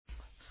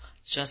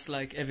Just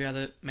like every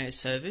other mail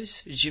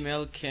service,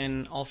 Gmail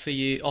can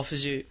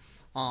offers you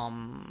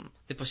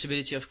the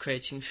possibility of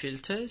creating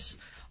filters.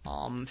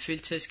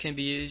 Filters can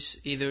be used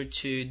either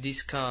to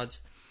discard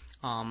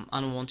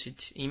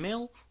unwanted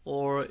email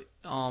or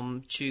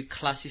to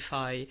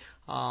classify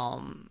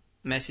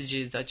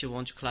messages that you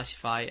want to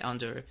classify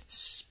under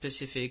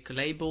specific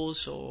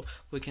labels, or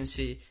we can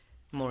see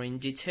more in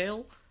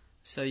detail.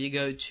 So you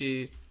go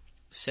to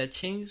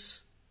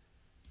settings,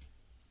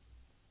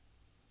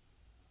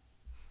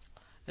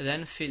 and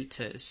then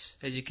filters.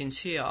 As you can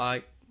see,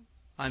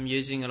 I'm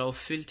using a lot of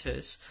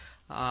filters.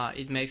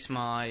 It makes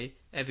my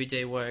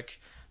everyday work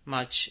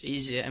much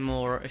easier and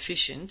more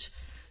efficient.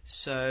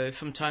 So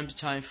from time to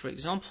time, for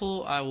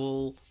example, I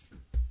will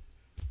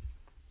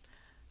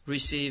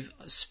receive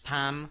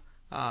spam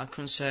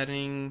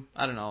concerning,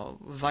 I don't know,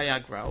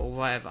 Viagra or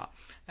whatever.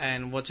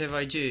 And whatever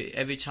I do,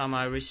 every time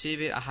I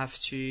receive it, I have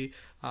to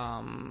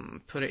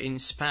put it in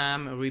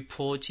spam,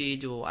 report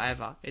it, or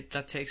whatever.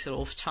 That takes a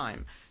lot of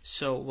time.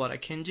 So what I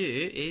can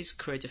do is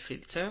create a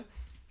filter.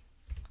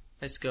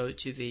 Let's go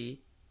to the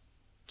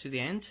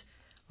end.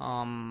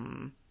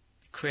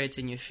 Create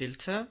a new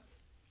filter,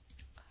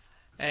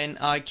 and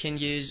I can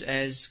use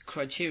as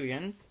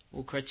criterion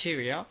or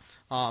criteria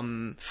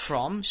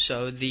from,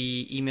 so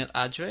the email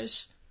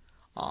address,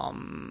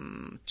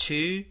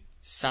 to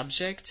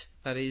subject,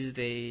 that is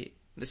the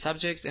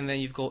subject, and then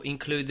you've got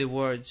include the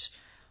words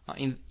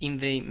in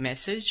the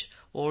message,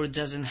 or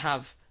doesn't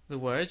have the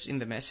words in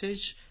the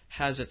message,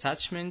 has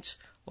attachment,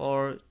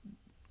 or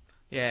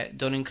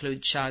don't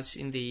include chats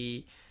in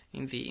the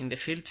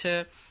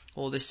filter,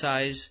 or the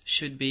size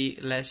should be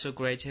less or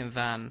greater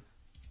than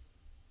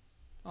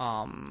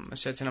a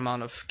certain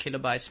amount of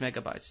kilobytes,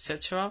 megabytes,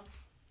 etc.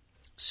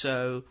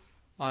 So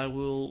I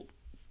will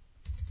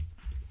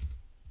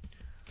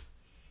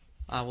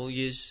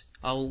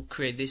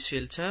create this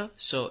filter.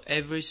 So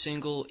every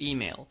single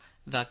email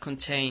that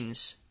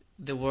contains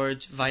the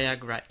word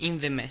Viagra in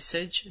the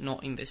message,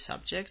 not in the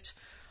subject,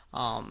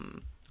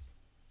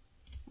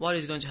 what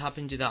is going to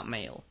happen to that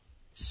mail?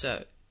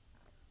 So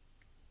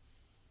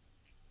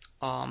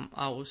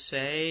I will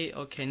say,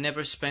 okay,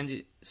 never send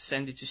it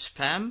to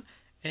spam,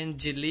 and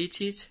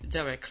delete it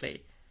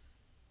directly.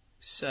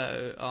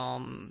 So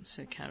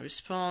second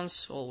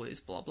response, always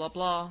blah blah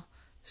blah.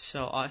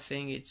 So I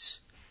think it's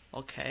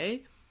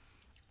okay.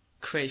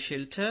 Create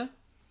filter.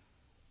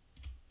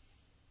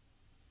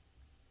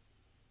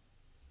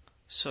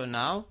 So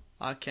now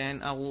I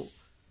will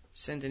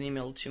send an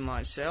email to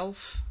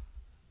myself,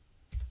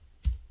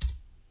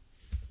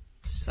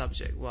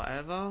 subject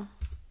whatever,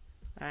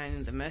 and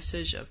in the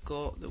message I've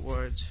got the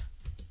word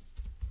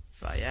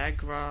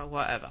Viagra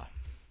whatever.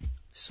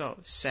 So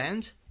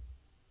send.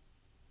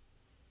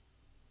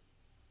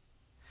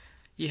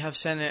 You have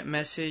sent a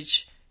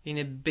message in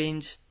a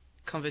binned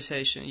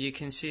conversation. You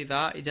can see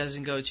that it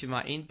doesn't go to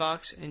my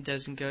inbox, and it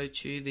doesn't go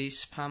to the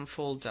spam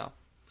folder.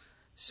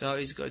 So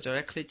it's go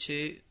directly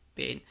to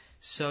bin.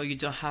 So you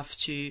don't have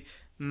to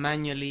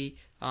manually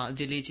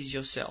delete it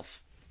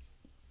yourself.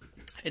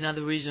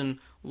 Another reason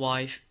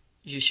why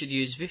you should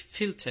use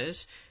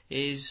filters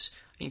is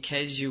in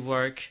case you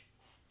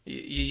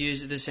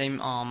use the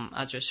same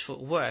address for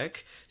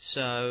work.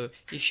 So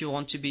if you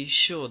want to be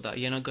sure that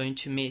you're not going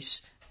to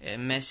miss a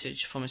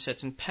message from a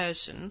certain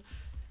person,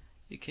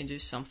 you can do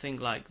something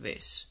like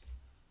this.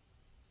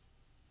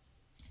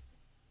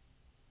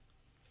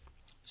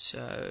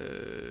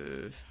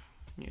 So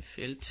new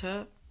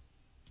filter.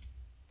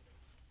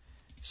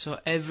 So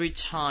every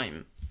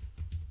time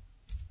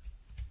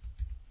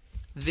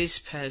this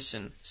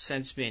person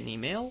sends me an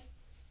email,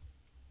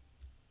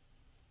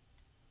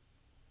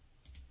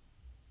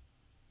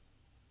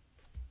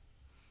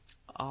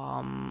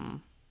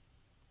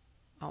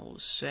 I will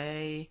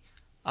say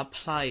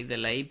apply the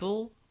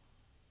label.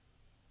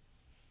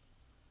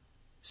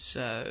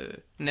 So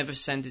never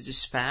send it to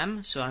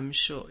spam, so I'm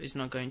sure it's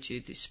not going to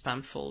the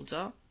spam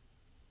folder.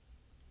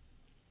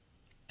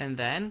 And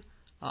then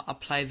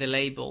apply the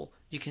label.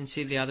 You can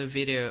see the other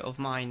video of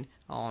mine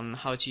on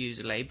how to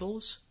use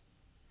labels.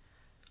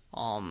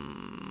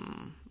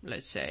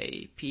 Let's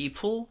say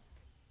people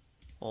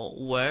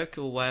or work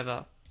or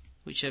whatever,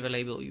 whichever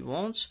label you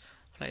want.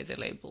 Apply the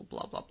label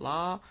blah blah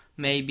blah.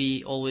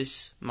 Maybe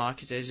always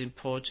mark it as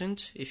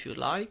important if you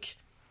like.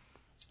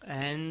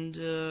 And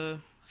I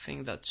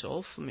think that's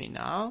all for me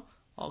now.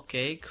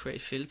 Okay,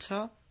 create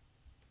filter.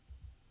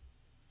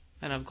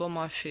 And I've got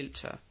my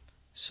filter.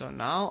 So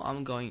now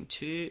I'm going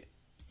to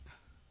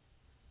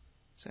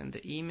send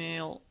the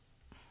email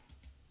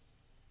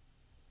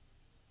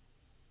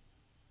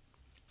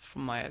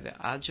from my other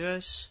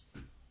address.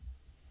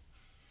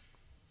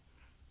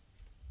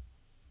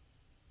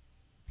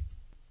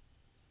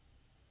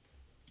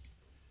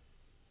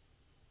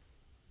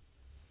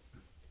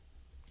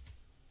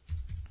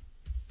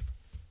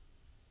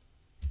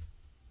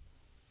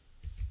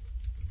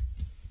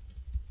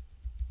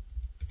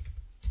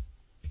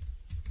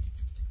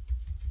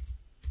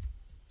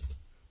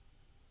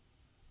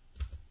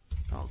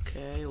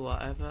 Okay,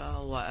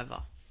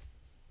 whatever.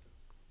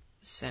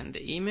 Send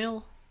the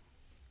email.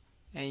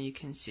 and you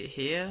can see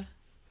here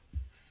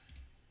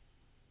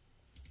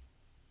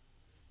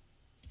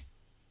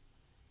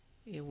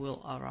it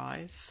will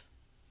arrive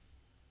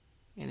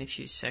in a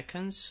few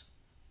seconds.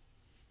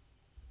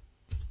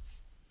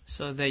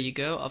 So there you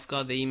go, I've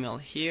got the email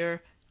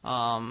here.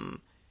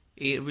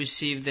 It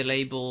received the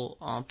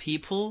label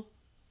people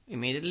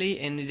immediately,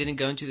 and it didn't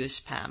go into the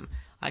spam.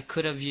 I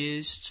could have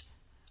used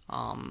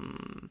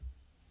come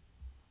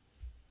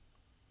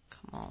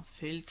on,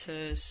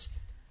 filters,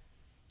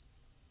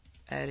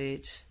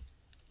 edit.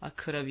 I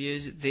could have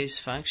used this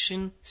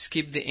function,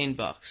 skip the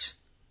inbox.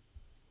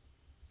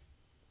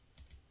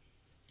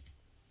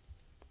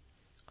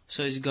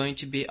 So it's going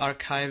to be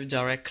archived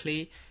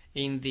directly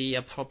in the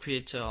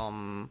appropriate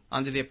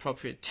under the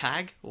appropriate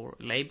tag or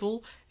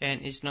label,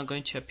 and it's not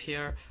going to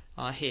appear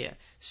here.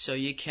 So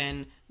you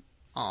can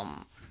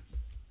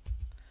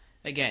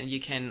again, you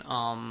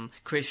can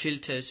create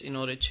filters in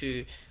order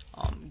to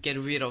get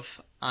rid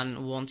of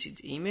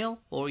unwanted email,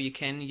 or you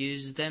can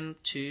use them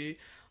to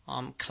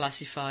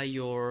classify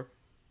your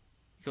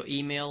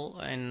email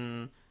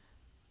and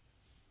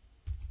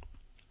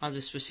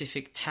other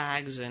specific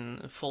tags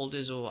and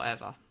folders or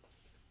whatever.